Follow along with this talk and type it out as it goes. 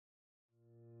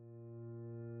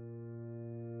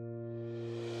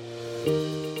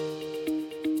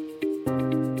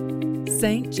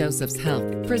St. Joseph's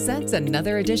Health presents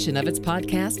another edition of its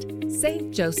podcast,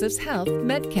 St. Joseph's Health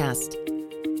Medcast.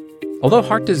 Although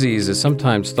heart disease is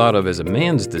sometimes thought of as a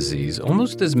man's disease,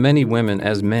 almost as many women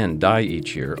as men die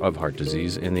each year of heart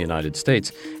disease in the United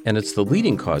States, and it's the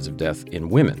leading cause of death in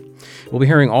women. We'll be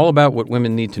hearing all about what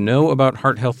women need to know about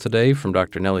heart health today from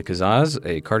Dr. Nelly Kazaz,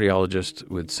 a cardiologist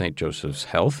with St. Joseph's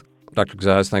Health. Dr.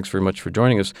 Kazaz, thanks very much for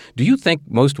joining us. Do you think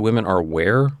most women are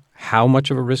aware how much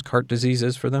of a risk heart disease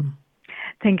is for them?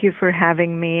 Thank you for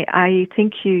having me. I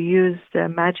think you used the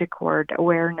magic word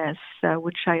awareness,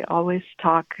 which I always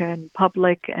talk in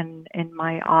public and in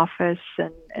my office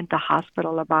and in the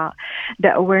hospital about.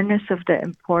 The awareness of the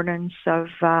importance of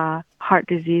heart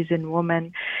disease in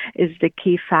women is the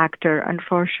key factor.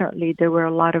 Unfortunately, there were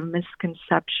a lot of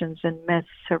misconceptions and myths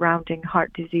surrounding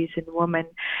heart disease in women,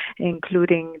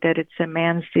 including that it's a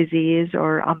man's disease,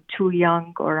 or I'm too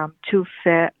young, or I'm too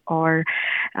fit, or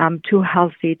I'm too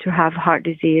healthy to have heart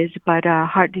disease. But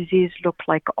heart disease looks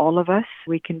like all of us.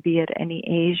 We can be at any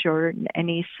age or in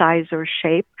any size or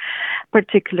shape,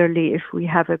 particularly if we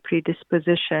have a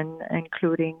predisposition,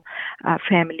 including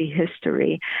family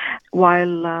history.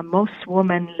 While most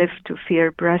women live to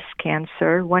fear breast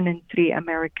cancer, 1 in 3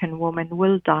 American women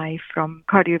will die from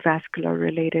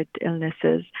cardiovascular-related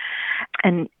illnesses,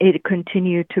 and it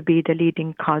continues to be the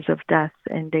leading cause of death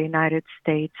in the United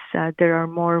States. There are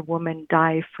more women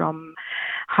die from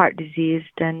heart disease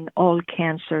than all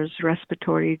cancers,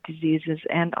 respiratory diseases,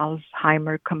 and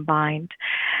Alzheimer combined.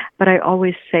 But I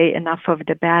always say enough of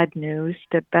the bad news.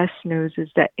 The best news is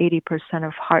that 80%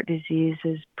 of heart disease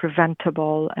is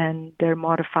preventable, and there are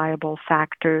modifiable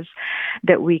factors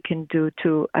that we can do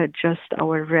to adjust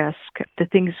our risk. The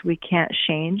things we can't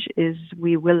change is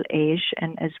we will age,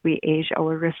 and as we age,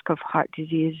 our risk of heart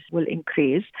disease will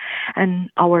increase. And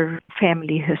our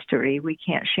family history, we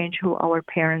can't change who our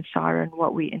parents are and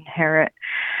what we inherit.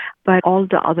 But all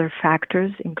the other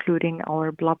factors, including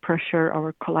our blood pressure,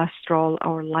 our cholesterol,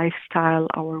 our lifestyle,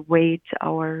 our weight,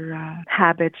 our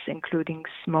habits, including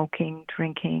smoking,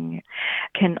 drinking,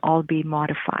 can all be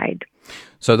modified.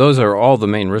 So those are all the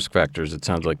main risk factors, it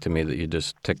sounds like to me, that you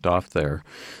just ticked off there.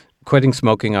 Quitting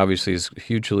smoking obviously is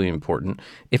hugely important.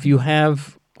 If you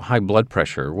have high blood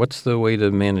pressure, what's the way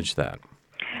to manage that?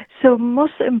 So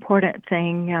most important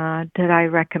thing that I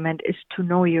recommend is to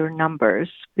know your numbers,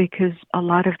 because a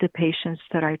lot of the patients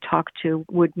that I talk to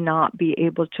would not be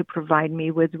able to provide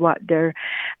me with what their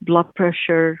blood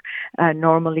pressure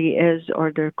normally is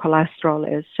or their cholesterol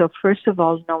is. So first of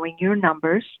all, knowing your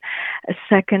numbers.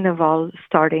 Second of all,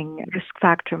 starting risk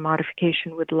factor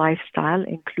modification with lifestyle,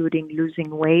 including losing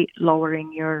weight,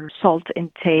 lowering your salt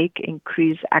intake,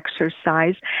 increase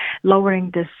exercise,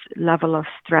 lowering this level of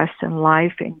stress in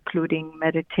life, including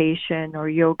meditation or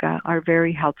yoga, are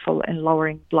very helpful in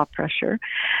lowering blood pressure.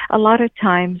 A lot of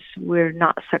times we're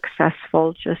not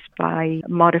successful just by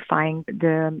modifying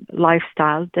the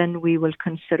lifestyle. Then we will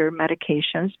consider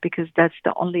medications, because that's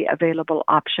the only available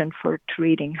option for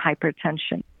treating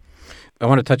hypertension. I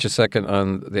want to touch a second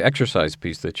on the exercise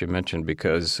piece that you mentioned,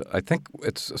 because I think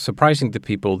it's surprising to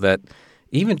people that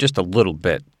even just a little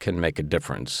bit can make a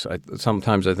difference.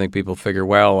 Sometimes I think people figure,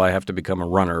 well, I have to become a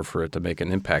runner for it to make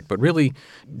an impact. But really,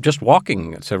 just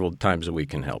walking several times a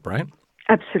week can help, right?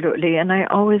 Absolutely. And I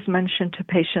always mention to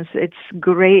patients, it's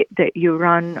great that you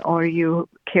run or you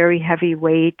carry heavy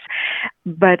weight,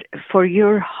 but for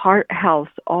your heart health,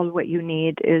 all what you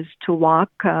need is to walk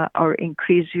or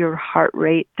increase your heart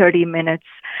rate 30 minutes,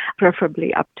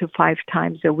 preferably up to 5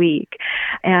 times a week.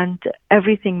 And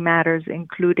everything matters,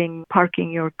 including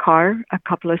parking your car a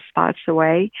couple of spots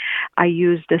away. I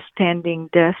use the standing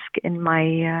desk in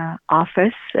my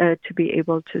office to be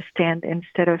able to stand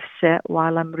instead of sit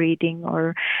while I'm reading or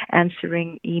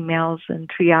answering emails and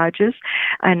triages.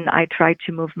 And I try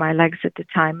to move my legs at the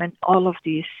time. And all of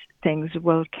these things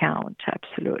will count,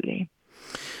 absolutely.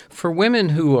 For women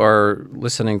who are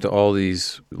listening to all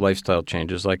these lifestyle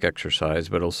changes like exercise,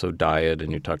 but also diet,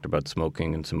 and you talked about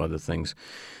smoking and some other things,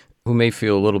 who may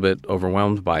feel a little bit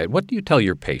overwhelmed by it, what do you tell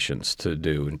your patients to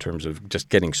do in terms of just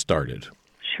getting started?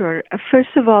 Sure.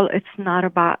 First of all, it's not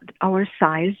about our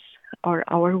size or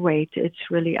our weight. It's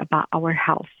really about our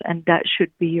health, and that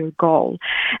should be your goal.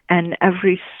 And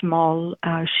every small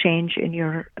change in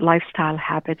your lifestyle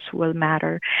habits will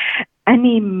matter.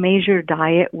 Any major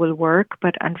diet will work,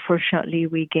 but unfortunately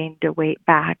we gain the weight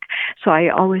back. So I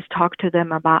always talk to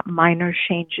them about minor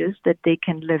changes that they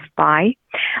can live by.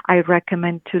 I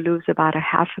recommend to lose about a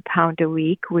half a pound a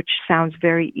week, which sounds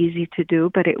very easy to do,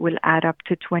 but it will add up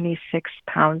to 26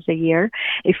 pounds a year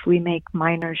if we make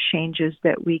minor changes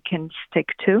that we can stick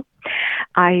to.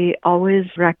 I always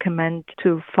recommend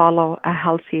to follow a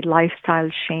healthy lifestyle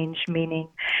change, meaning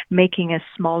making a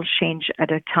small change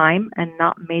at a time and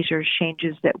not major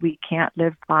changes that we can't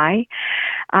live by.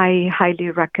 I highly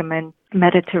recommend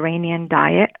Mediterranean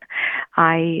diet.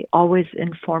 I always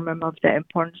inform them of the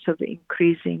importance of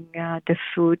increasing the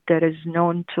food that is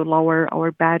known to lower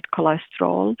our bad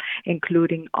cholesterol,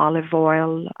 including olive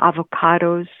oil,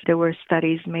 avocados. There were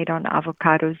studies made on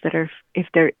avocados that are, if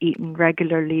they're eaten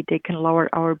regularly, they can lower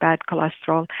our bad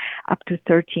cholesterol up to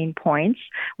 13 points,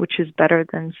 which is better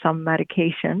than some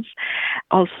medications.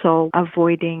 Also,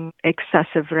 avoiding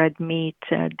excessive red meat,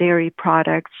 dairy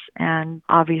products, and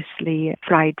obviously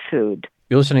fried food.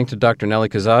 You're listening to Dr. Nellie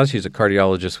Kazaz. She's a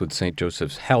cardiologist with St.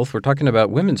 Joseph's Health. We're talking about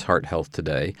women's heart health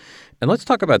today. And let's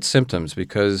talk about symptoms,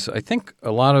 because I think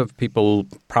a lot of people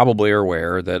probably are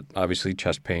aware that obviously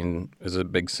chest pain is a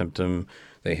big symptom.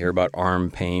 They hear about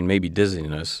arm pain, maybe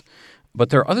dizziness. But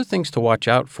there are other things to watch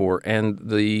out for, and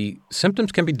the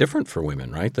symptoms can be different for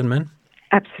women, right, than men?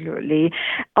 Absolutely.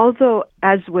 Although,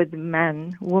 as with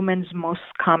men, women's most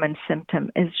common symptom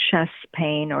is chest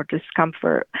pain or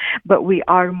discomfort, but we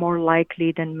are more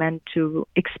likely than men to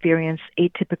experience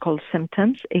atypical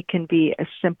symptoms. It can be as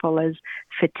simple as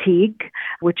fatigue,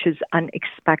 which is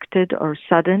unexpected or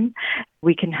sudden.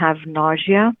 We can have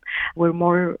nausea. We're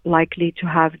more likely to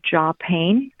have jaw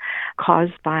pain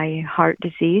caused by heart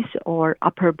disease or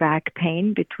upper back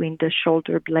pain between the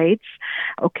shoulder blades.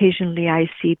 Occasionally, I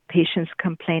see patients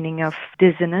complaining of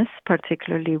dizziness,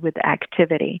 particularly with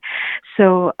activity.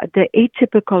 So the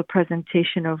atypical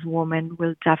presentation of women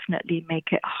will definitely make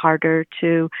it harder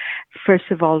to, first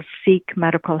of all, seek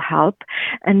medical help,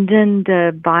 and then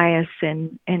the bias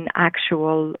in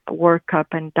actual workup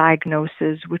and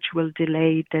diagnosis, which will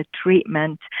delay the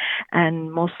treatment,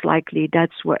 and most likely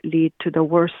that's what leads to the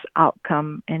worst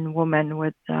outcome in women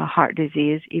with heart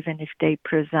disease, even if they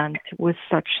present with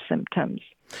such symptoms.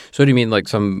 So do you mean like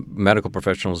some medical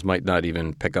professionals might not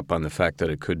even pick up on the fact that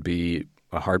it could be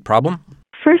a heart problem?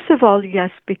 First of all, yes,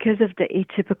 because of the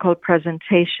atypical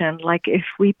presentation, like if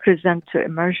we present to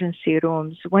emergency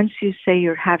rooms, once you say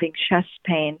you're having chest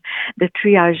pain, the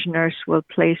triage nurse will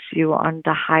place you on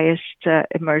the highest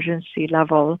emergency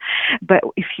level. But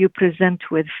if you present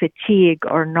with fatigue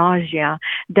or nausea,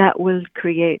 that will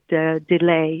create the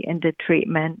delay in the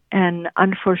treatment. And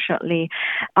unfortunately,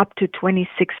 up to 26%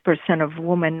 of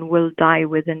women will die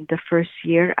within the first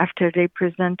year after they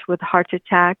present with heart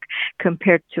attack,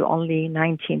 compared to only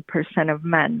 19% of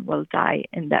men will die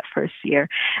in that first year.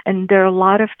 And there are a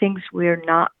lot of things we're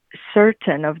not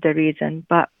certain of the reason,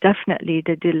 but definitely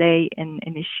the delay in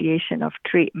initiation of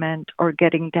treatment or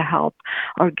getting the help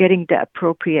or getting the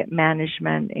appropriate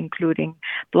management, including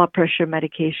blood pressure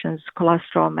medications,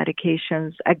 cholesterol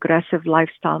medications, aggressive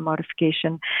lifestyle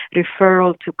modification,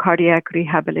 referral to cardiac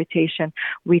rehabilitation.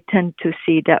 We tend to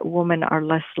see that women are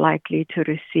less likely to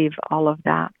receive all of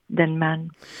that than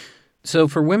men. So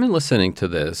for women listening to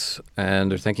this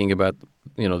and they're thinking about,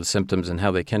 the symptoms and how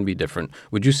they can be different,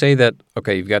 would you say that,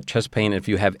 okay, you've got chest pain, if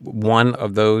you have one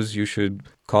of those, you should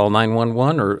call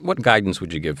 911, or what guidance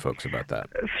would you give folks about that?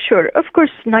 Sure. Of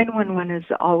course, 911 is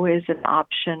always an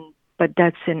option, but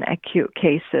that's in acute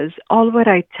cases. All what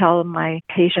I tell my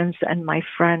patients and my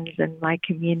friends and my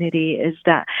community is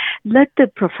that let the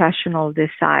professional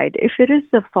decide. If it is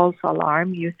a false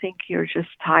alarm, you think you're just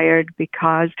tired,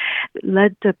 because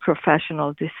let the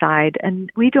professional decide.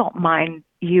 And we don't mind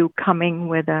you coming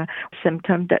with a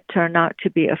symptom that turned out to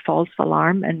be a false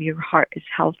alarm and your heart is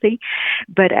healthy,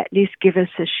 but at least give us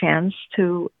a chance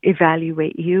to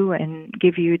evaluate you and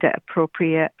give you the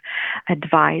appropriate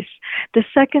advice. The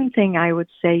second thing I would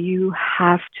say, you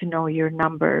have to know your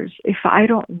numbers. If I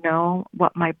don't know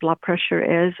what my blood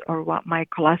pressure is or what my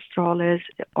cholesterol is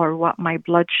or what my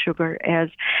blood sugar is,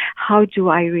 how do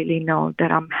I really know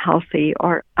that I'm healthy,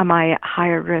 or am I at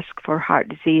higher risk for heart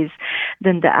disease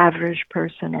than the average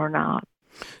person or not?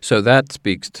 So that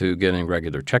speaks to getting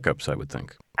regular checkups, I would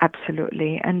think.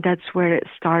 Absolutely. And that's where it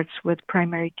starts with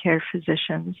primary care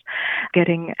physicians,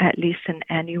 getting at least an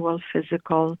annual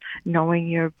physical, knowing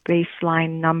your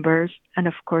baseline numbers. And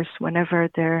of course, whenever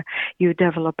you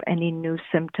develop any new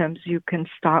symptoms, you can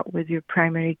start with your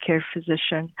primary care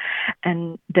physician,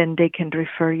 and then they can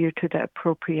refer you to the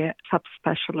appropriate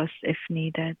subspecialist if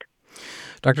needed.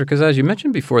 Dr. Kazaz, you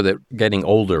mentioned before that getting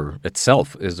older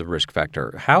itself is a risk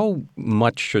factor. How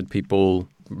much should people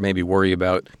maybe worry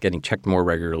about getting checked more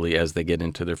regularly as they get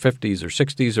into their 50s or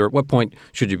 60s? Or at what point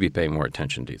should you be paying more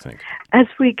attention, do you think? As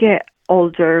we get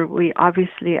older, we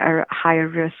obviously are at higher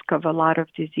risk of a lot of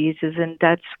diseases, and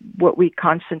that's what we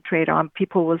concentrate on.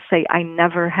 People will say, I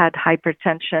never had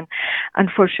hypertension.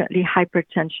 Unfortunately,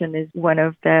 hypertension is one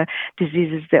of the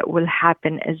diseases that will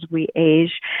happen as we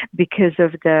age because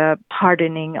of the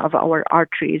hardening of our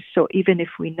arteries. So even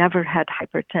if we never had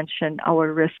hypertension,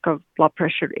 our risk of blood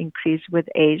pressure increase with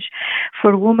age.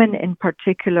 For women in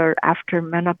particular, after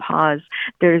menopause,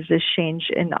 there is a change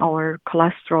in our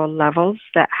cholesterol levels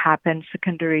that happen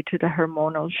secondary to the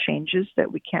hormonal changes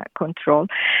that we can't control.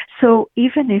 So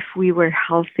even if we were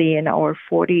healthy in our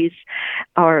 40s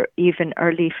or even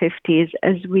early 50s,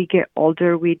 as we get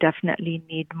older, we definitely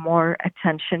need more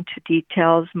attention to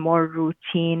details, more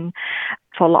routine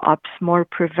follow-ups, more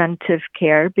preventive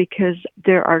care, because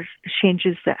there are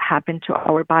changes that happen to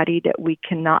our body that we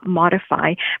cannot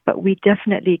modify, but we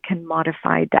definitely can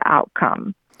modify the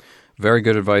outcome. Very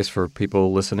good advice for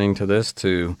people listening to this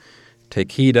to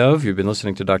take heed of. You've been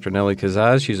listening to Dr. Nellie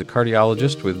Kazaz. She's a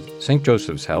cardiologist with St.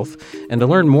 Joseph's Health. And to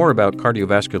learn more about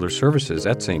cardiovascular services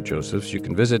at St. Joseph's, you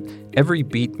can visit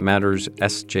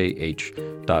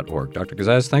everybeatmatterssjh.org. Dr.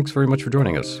 Kazaz, thanks very much for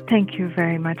joining us. Thank you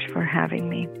very much for having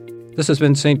me. This has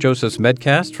been St. Joseph's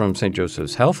Medcast from St.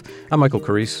 Joseph's Health. I'm Michael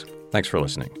Carisse. Thanks for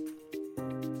listening.